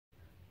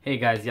Hey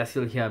guys,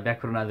 Yasil here,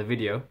 back with another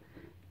video.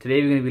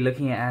 Today we're going to be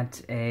looking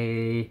at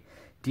a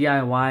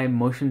DIY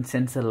motion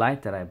sensor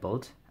light that I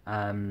built.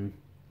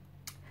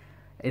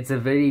 It's a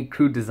very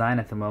crude design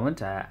at the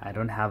moment. I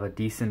don't have a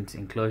decent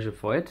enclosure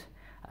for it.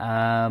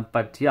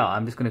 But yeah,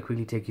 I'm just going to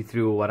quickly take you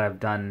through what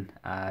I've done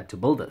to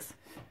build this.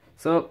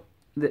 So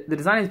the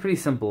design is pretty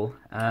simple.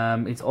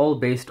 It's all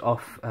based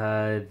off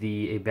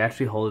a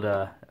battery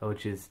holder,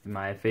 which is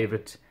my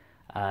favorite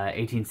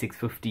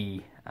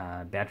 18650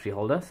 battery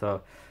holder.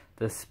 So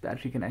this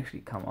battery can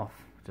actually come off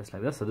just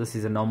like this. So this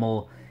is a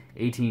normal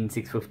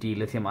 18650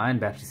 lithium-ion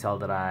battery cell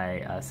that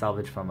I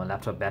salvaged from a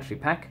laptop battery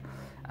pack.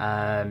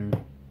 And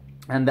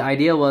the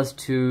idea was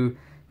to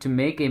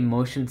make a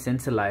motion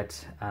sensor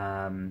light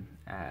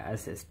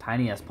as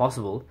tiny as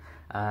possible.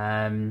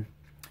 And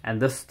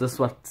this was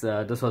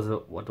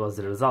what was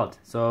the result.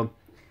 So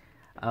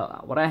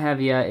what I have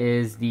here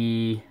is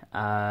the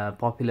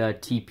popular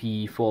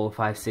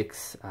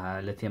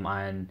TP456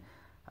 lithium-ion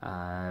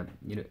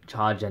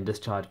charge and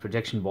discharge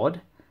projection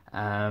board,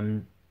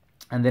 and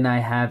then I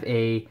have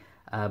a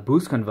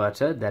boost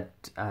converter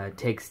that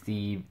takes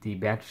the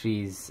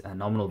battery's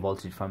nominal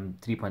voltage from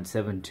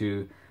 3.7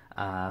 to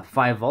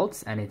 5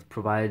 volts, and it's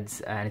provided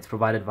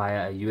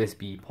via a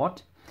USB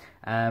port.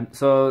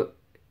 So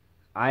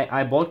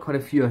I bought quite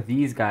a few of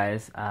these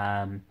guys,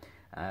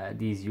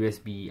 these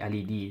USB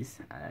LEDs.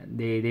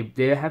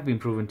 They have been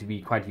proven to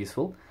be quite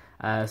useful.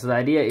 So the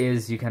idea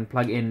is you can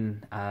plug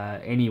in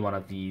any one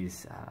of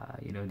these,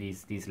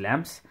 these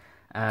lamps,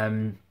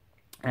 and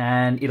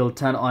it'll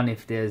turn on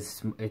if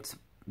there's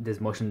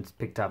motion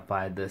picked up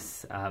by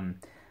this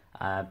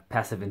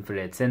passive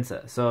infrared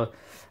sensor. So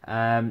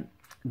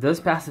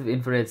this passive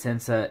infrared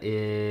sensor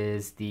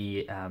is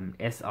the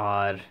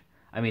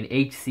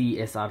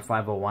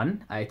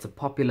HC-SR501. It's a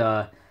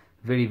popular,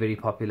 very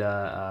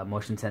popular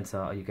motion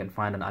sensor you can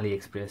find on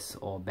AliExpress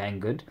or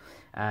Banggood,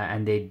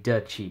 and they're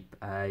dirt cheap.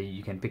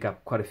 You can pick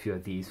up quite a few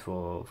of these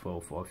for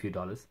a few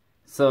dollars.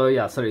 So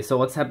yeah, so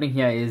what's happening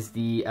here is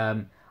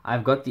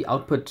I've got the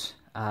output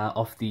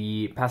of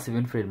the passive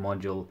infrared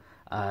module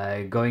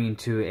going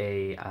into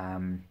a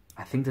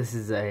I think this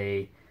is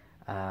a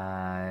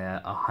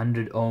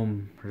 100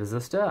 ohm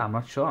resistor. I'm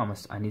not sure,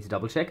 I need to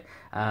double check,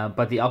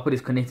 but the output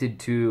is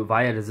connected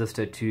via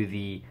resistor to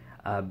the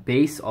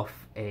base of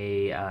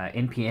a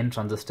NPN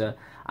transistor.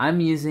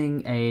 I'm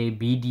using a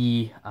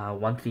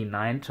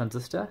BD139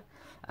 transistor.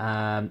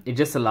 It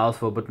just allows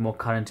for a bit more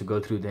current to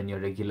go through than your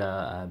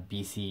regular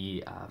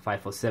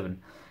BC547.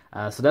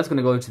 So that's going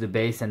to go to the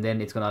base, and then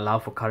it's going to allow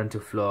for current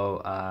to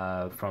flow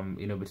from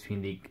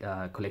between the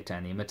collector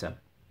and the emitter.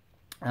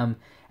 And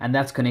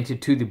that's connected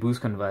to the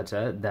boost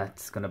converter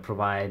that's going to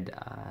provide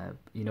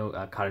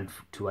current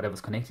to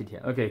whatever's connected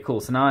here. Okay, cool.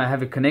 So now I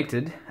have it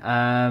connected.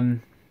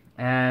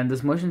 And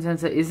this motion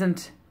sensor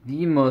isn't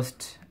the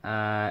most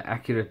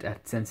accurate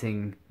at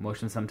sensing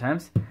motion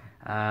sometimes.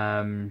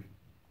 I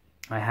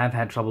have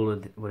had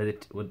trouble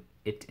with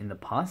it in the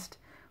past,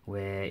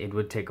 where it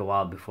would take a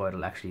while before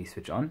it'll actually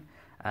switch on.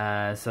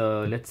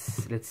 So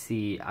let's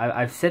see.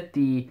 I've set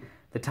the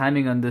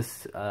timing on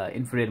this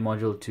infrared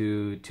module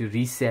to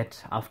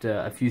reset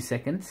after a few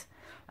seconds.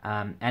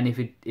 And if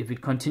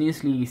it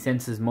continuously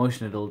senses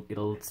motion,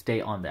 it'll stay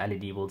on. The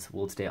LED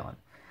will stay on.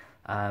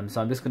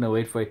 So I'm just going to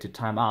wait for it to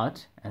time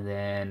out, and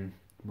then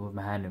move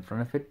my hand in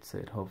front of it so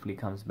it hopefully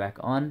comes back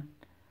on.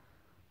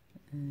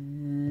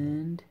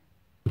 And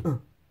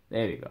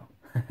there we go.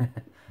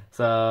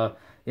 So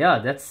yeah,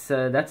 that's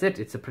it.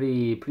 It's a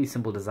pretty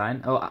simple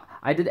design. Oh,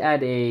 I did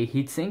add a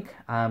heatsink,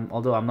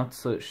 although I'm not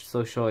so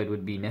sure it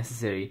would be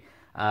necessary,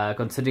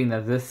 considering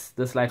that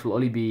this light will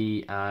only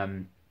be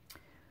on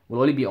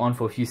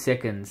for a few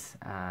seconds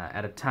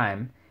at a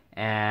time.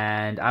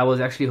 And I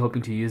was actually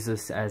hoping to use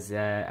this as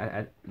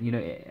at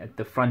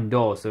the front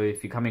door. So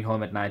if you're coming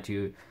home at night,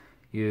 you'll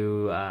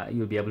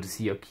be able to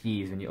see your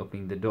keys when you're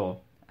opening the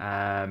door.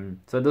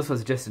 So this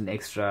was just an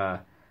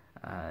extra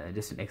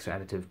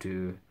additive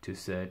to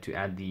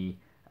add the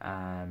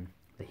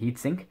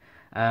heatsink.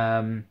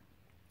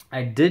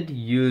 I did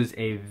use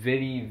a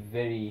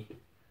very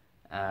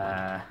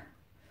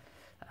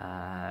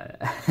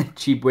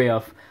cheap way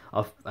of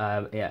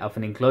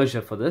an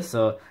enclosure for this.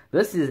 So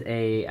this is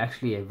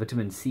actually a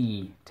vitamin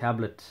C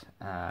tablet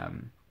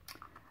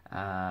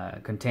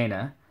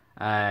container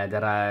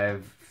that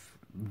I've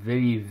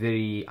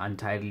very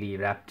untidily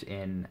wrapped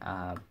in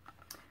a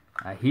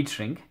heat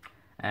shrink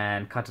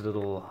and cut a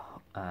little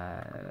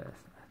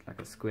like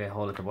a square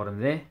hole at the bottom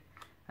there,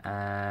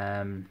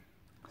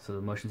 so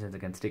the motion sensor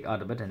can stick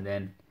out a bit. And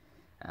then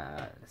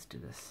let's do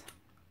this.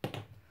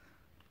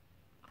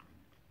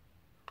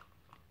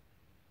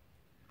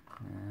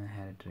 I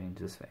had it arranged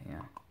this way,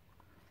 yeah.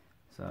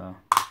 So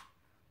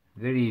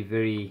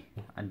very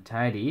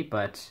untidy,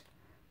 but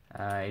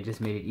it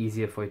just made it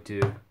easier for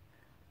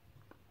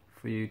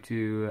you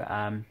to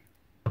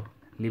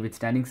leave it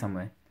standing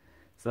somewhere.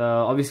 So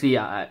obviously,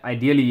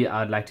 ideally,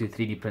 I'd like to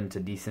 3D print a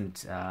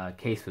decent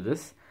case for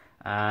this.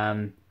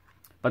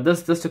 But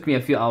this took me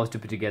a few hours to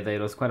put together.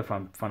 It was quite a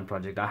fun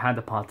project. I had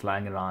the parts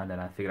lying around,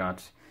 and I figured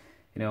out,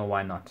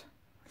 why not?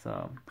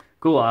 So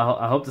cool.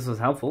 I hope this was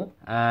helpful.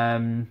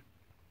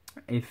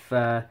 If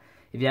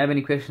you have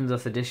any questions or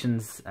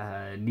suggestions,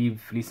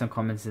 leave some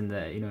comments in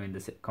the in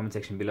the comment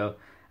section below.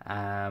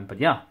 But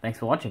yeah, thanks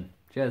for watching.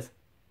 Cheers.